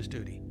of religious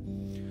duty.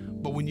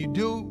 But when you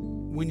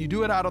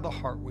do it out of the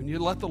heart, when you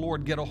let the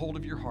Lord get a hold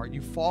of your heart,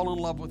 you fall in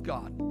love with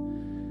God,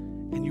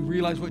 and you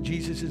realize what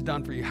Jesus has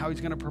done for you, how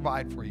he's going to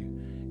provide for you,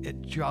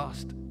 it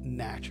just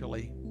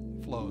naturally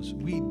flows.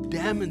 We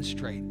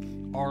demonstrate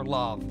our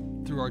love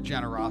through our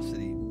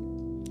generosity.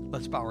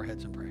 Let's bow our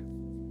heads and pray.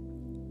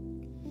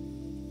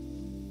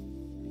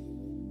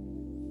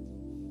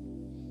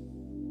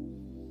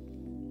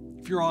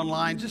 If you're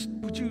online,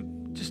 would you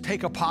just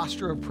take a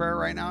posture of prayer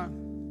right now?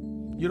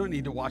 You don't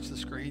need to watch the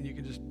screen. You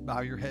can just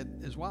bow your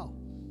head as well.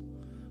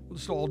 We'll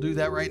just all do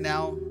that right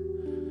now.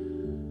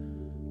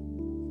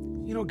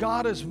 You know,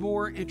 God is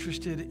more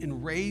interested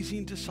in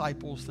raising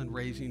disciples than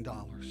raising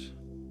dollars.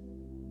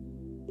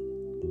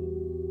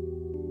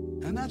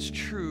 And that's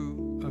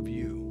true of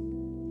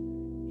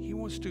you. He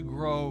wants to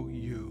grow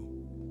you.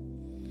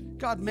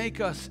 God, make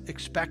us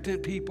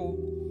expectant people,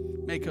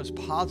 make us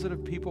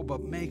positive people,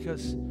 but make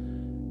us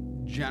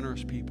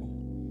generous people.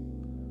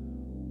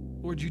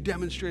 Lord, you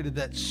demonstrated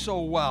that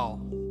so well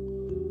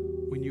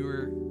when you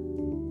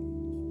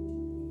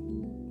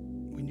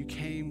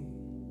came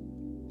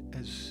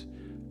as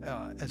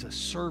a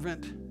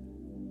servant,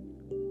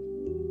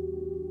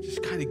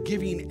 just kind of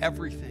giving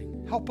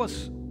everything. Help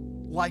us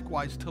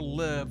likewise to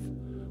live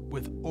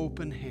with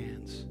open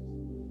hands.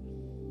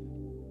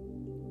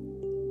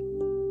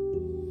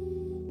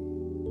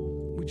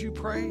 Would you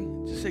pray?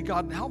 Just say,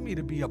 God, help me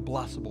to be a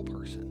blessable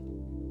person.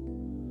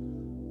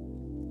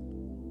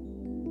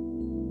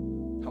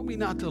 Help me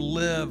not to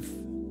live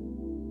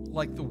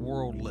like the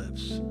world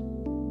lives.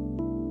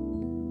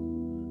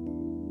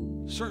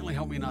 Certainly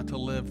help me not to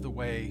live the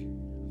way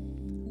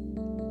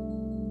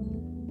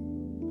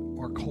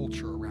our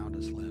culture around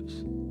us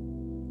lives.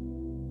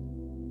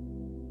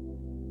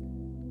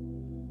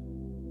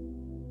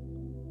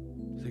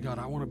 Say, God,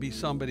 I want to be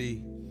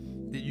somebody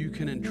that you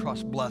can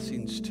entrust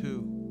blessings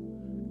to,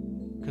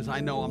 because I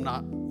know I'm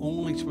not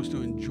only supposed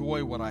to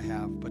enjoy what I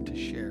have, but to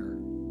share.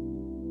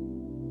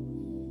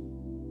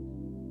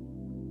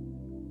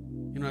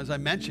 You know, as I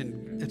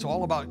mentioned, it's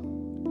all about,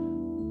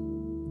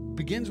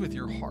 begins with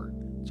your heart.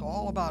 It's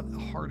all about a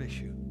heart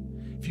issue.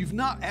 If you've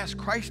not asked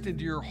Christ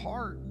into your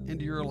heart,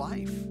 into your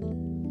life,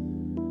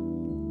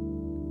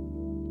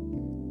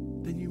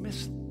 then you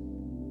miss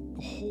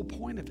the whole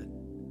point of it.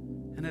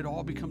 And it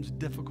all becomes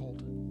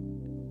difficult,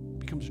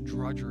 becomes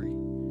drudgery,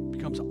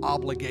 becomes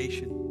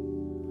obligation.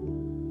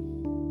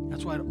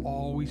 That's why it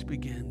always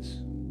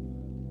begins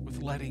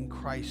with letting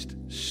Christ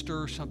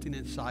stir something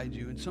inside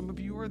you. And some of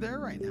you are there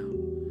right now.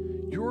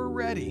 You're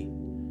ready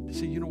to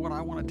say, you know what,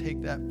 I want to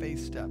take that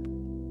faith step.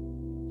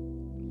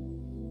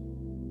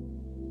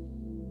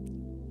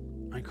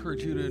 I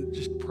encourage you to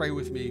just pray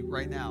with me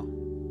right now.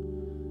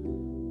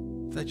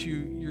 That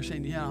you're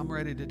saying, yeah, I'm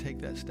ready to take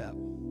that step.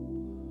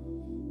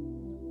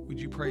 Would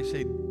you pray,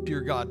 say,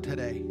 dear God,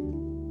 today,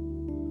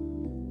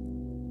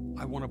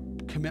 I want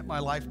to commit my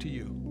life to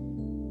you.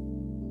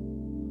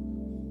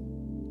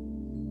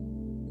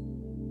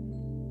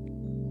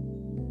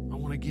 I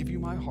want to give you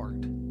my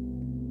heart.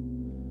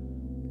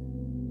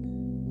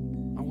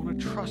 I want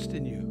to trust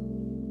in you.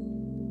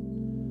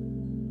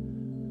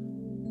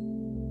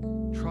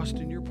 Trust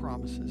in your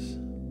promises.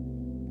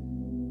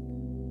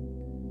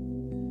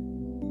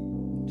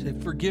 Say,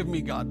 forgive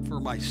me, God, for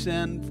my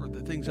sin, for the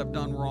things I've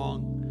done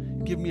wrong.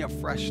 Give me a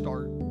fresh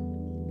start.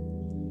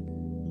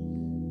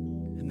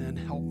 And then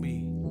help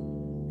me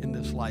in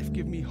this life.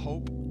 Give me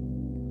hope.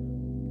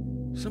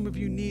 Some of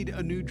you need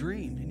a new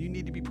dream, and you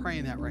need to be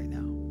praying that right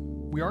now.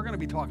 We are going to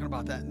be talking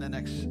about that in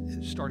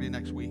the starting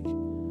next week.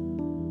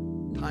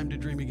 Time to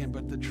dream again.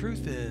 But the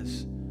truth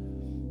is,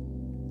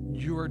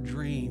 your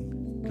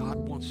dream, God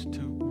wants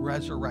to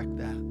resurrect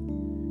that.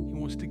 He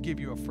wants to give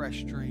you a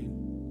fresh dream.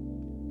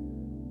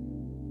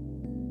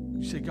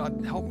 You say,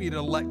 God, help me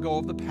to let go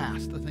of the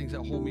past, the things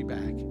that hold me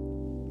back.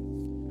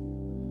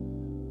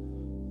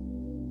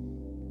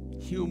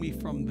 Heal me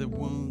from the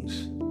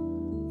wounds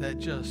that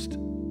just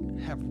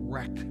have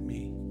wrecked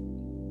me.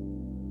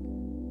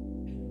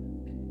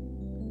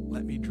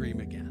 Let me dream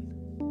again.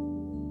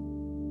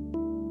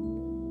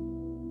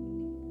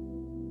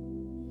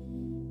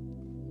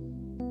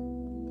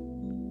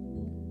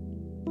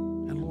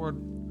 And Lord,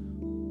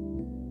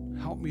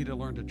 help me to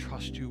learn to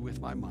trust you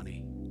with my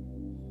money.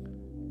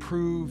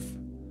 Prove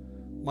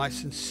my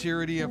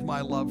sincerity of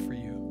my love for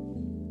you,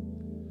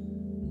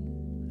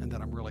 and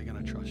that I'm really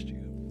going to trust you.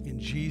 In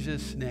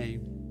Jesus'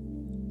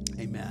 name,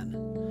 amen.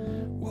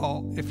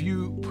 Well, if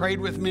you prayed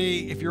with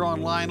me, if you're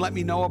online, let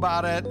me know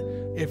about it.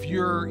 If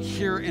you're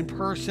here in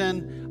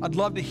person, I'd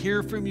love to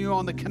hear from you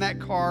on the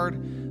Connect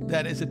card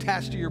that is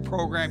attached to your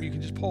program. You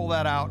can just pull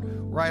that out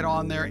right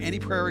on there. Any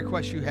prayer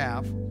requests you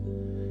have.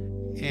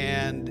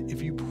 And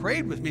if you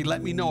prayed with me,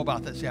 let me know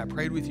about this. Yeah, I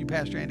prayed with you,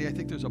 Pastor Andy. I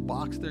think there's a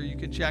box there you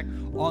can check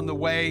on the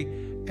way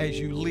as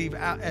you leave.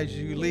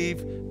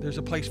 There's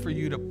a place for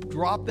you to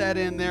drop that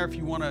in there if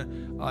you want to.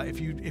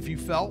 If you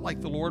felt like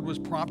the Lord was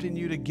prompting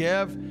you to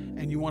give,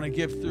 and you want to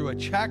give through a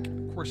check,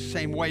 of course,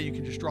 same way, you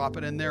can just drop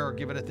it in there or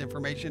give it at the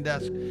information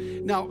desk.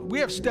 Now,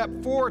 we have step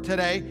 4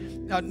 today.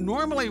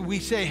 Normally, we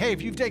say, hey,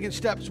 if you've taken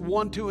steps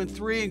 1, 2, and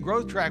 3 in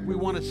Growth Track, we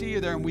want to see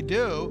you there, and we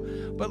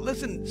do. But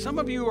listen, some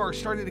of you are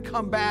starting to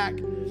come back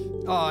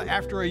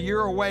after a year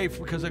away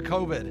because of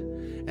COVID.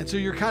 And so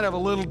you're kind of a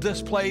little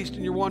displaced,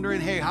 and you're wondering,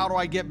 hey, how do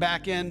I get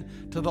back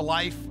into the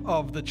life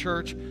of the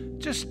church?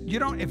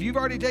 If you've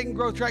already taken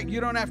Growth Track,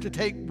 you don't have to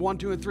take 1,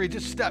 2, and 3.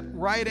 Just step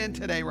right in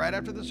today, right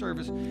after the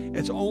service.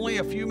 It's only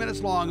a few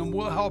minutes long, and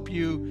we'll help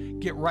you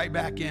get right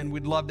back in.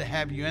 We'd love to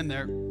have you in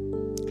there.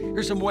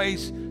 Here's some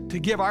ways to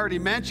give. I already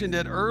mentioned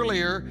it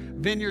earlier,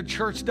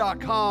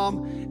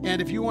 vineyardchurch.com.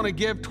 And if you want to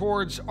give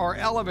towards our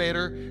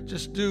elevator,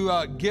 just do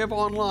give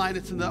online.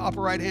 It's in the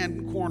upper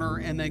right-hand corner,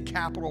 and then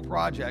capital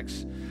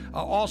projects.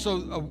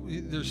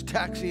 There's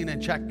texting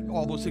and check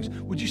all those things.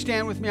 Would you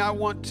stand with me? I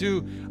want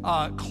to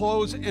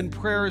close in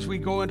prayer as we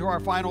go into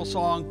our final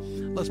song.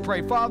 Let's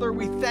pray. Father,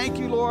 we thank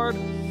you, Lord,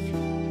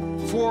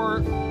 for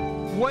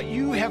what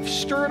you have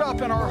stirred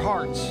up in our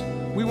hearts.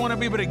 We want to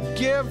be able to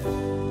give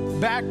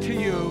back to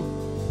you,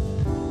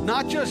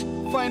 not just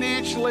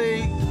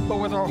financially, but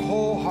with our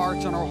whole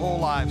hearts and our whole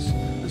lives.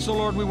 And so,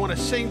 Lord, we want to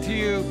sing to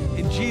you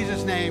in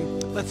Jesus' name.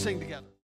 Let's sing together.